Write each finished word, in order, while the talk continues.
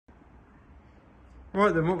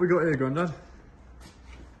Right then, what we got here, Grandad?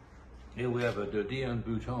 Here we have a Dion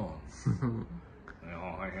Bouton.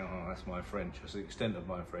 That's my French. That's the extent of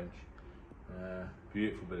my French.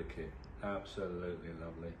 Beautiful bit of kit. Absolutely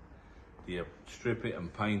lovely. Do you strip it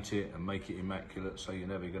and paint it and make it immaculate so you're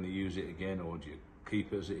never going to use it again, or do you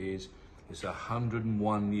keep it as it is? It's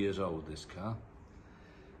 101 years old, this car.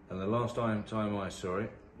 And the last time I saw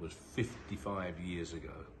it was 55 years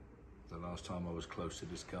ago. The last time I was close to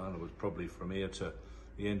this car, and it was probably from here to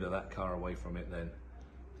the end of that car away from it then.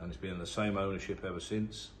 And it's been in the same ownership ever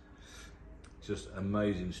since. Just an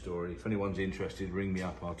amazing story. If anyone's interested, ring me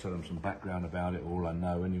up. I'll tell them some background about it, all I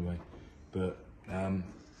know anyway. But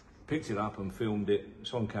picked it up and filmed it.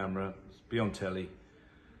 It's on camera, it's beyond telly.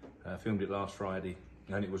 Filmed it last Friday,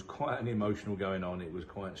 and it was quite an emotional going on. It was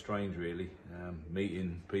quite strange, really,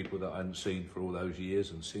 meeting people that I hadn't seen for all those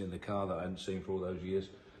years and seeing the car that I hadn't seen for all those years.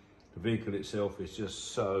 The vehicle itself is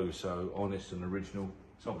just so honest and original.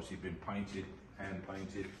 It's obviously been painted, hand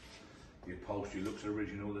painted. The upholstery looks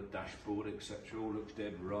original, the dashboard, etc. all looks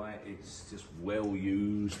dead right. It's just well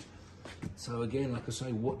used. So again, like I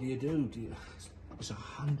say, what do you do? It's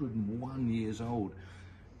 101 years old.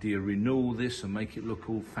 Do you renew this and make it look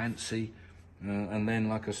all fancy? And then,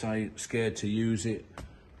 like I say, scared to use it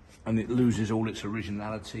and it loses all its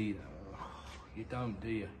originality? You don't, do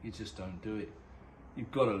you? You just don't do it.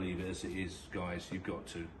 You've got to leave it as it is, guys. You've got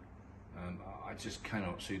to. I just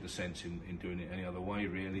cannot see the sense in doing it any other way,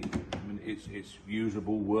 really. I mean, it's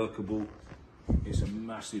usable, workable. It's a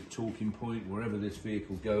massive talking point wherever this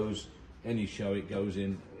vehicle goes. Any show it goes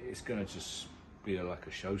in, it's going to just be like a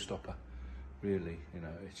showstopper, really. You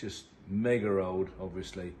know, it's just mega old,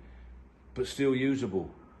 obviously, but still usable.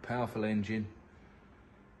 Powerful engine.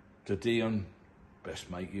 The Dion,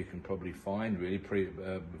 best make you can probably find, really,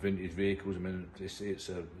 vintage vehicles. I mean,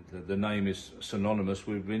 the name is synonymous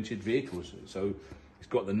with vintage vehicles, so it's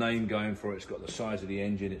got the name going for it. It's got the size of the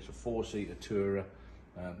engine. It's a four-seater tourer.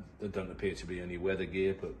 There don't appear to be any weather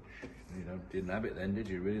gear, but you know, didn't have it then, did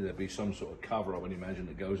you? Really, there'd be some sort of cover, I would imagine,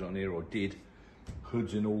 that goes on here, or did.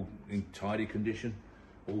 Hoods in tidy condition,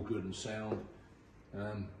 all good and sound.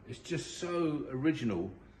 It's just so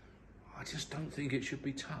original. I just don't think it should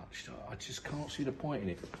be touched. I just can't see the point in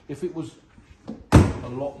it. If it was a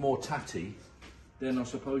lot more tatty, then I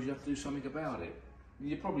suppose you have to do something about it.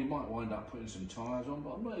 You probably might wind up putting some tyres on,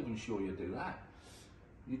 but I'm not even sure you do that.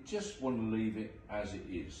 You just want to leave it as it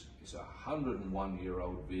is. It's a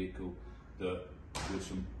 101-year-old vehicle that, with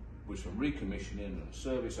some recommissioning and a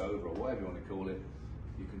service over, or whatever you want to call it,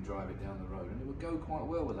 you can drive it down the road, and it would go quite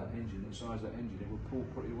well with that engine, the size of that engine. It would pull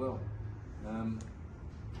pretty well.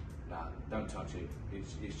 Nah, don't touch it.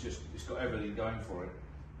 It's got everything going for it.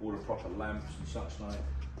 All the proper lamps and such like.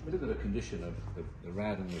 But look at the condition of the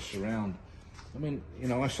rad and the surround. I mean, you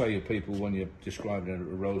know, I say to people when you're describing a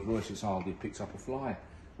Rolls Royce, it's hardly picked up a fly.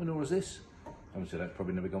 Well, nor is this. Obviously, that's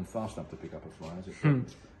probably never gone fast enough to pick up a fly, has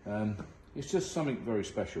it? It's just something very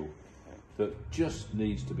special that just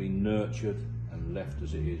needs to be nurtured and left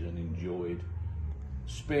as it is and enjoyed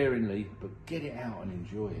sparingly, but get it out and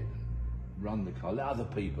enjoy it. Run the car, let other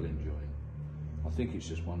people enjoy it. I think it's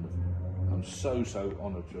just wonderful. I'm so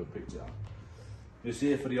honoured to have picked it up. It's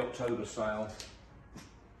here for the October sale.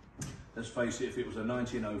 Let's face it, if it was a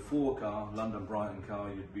 1904 car, London Brighton car,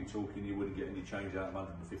 you'd be talking, you wouldn't get any change out of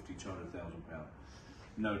 150, 200,000 pounds.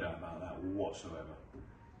 No doubt about that whatsoever.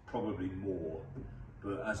 Probably more.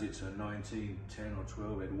 But as it's a 1910 or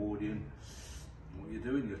 12 Edwardian, what you're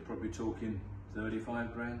doing, you're probably talking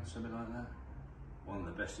 35 grand, something like that. One of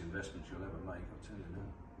the best investments you'll ever make, I'll tell you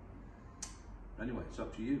now. Anyway, it's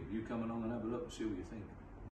up to you. You come along and have a look and see what you think.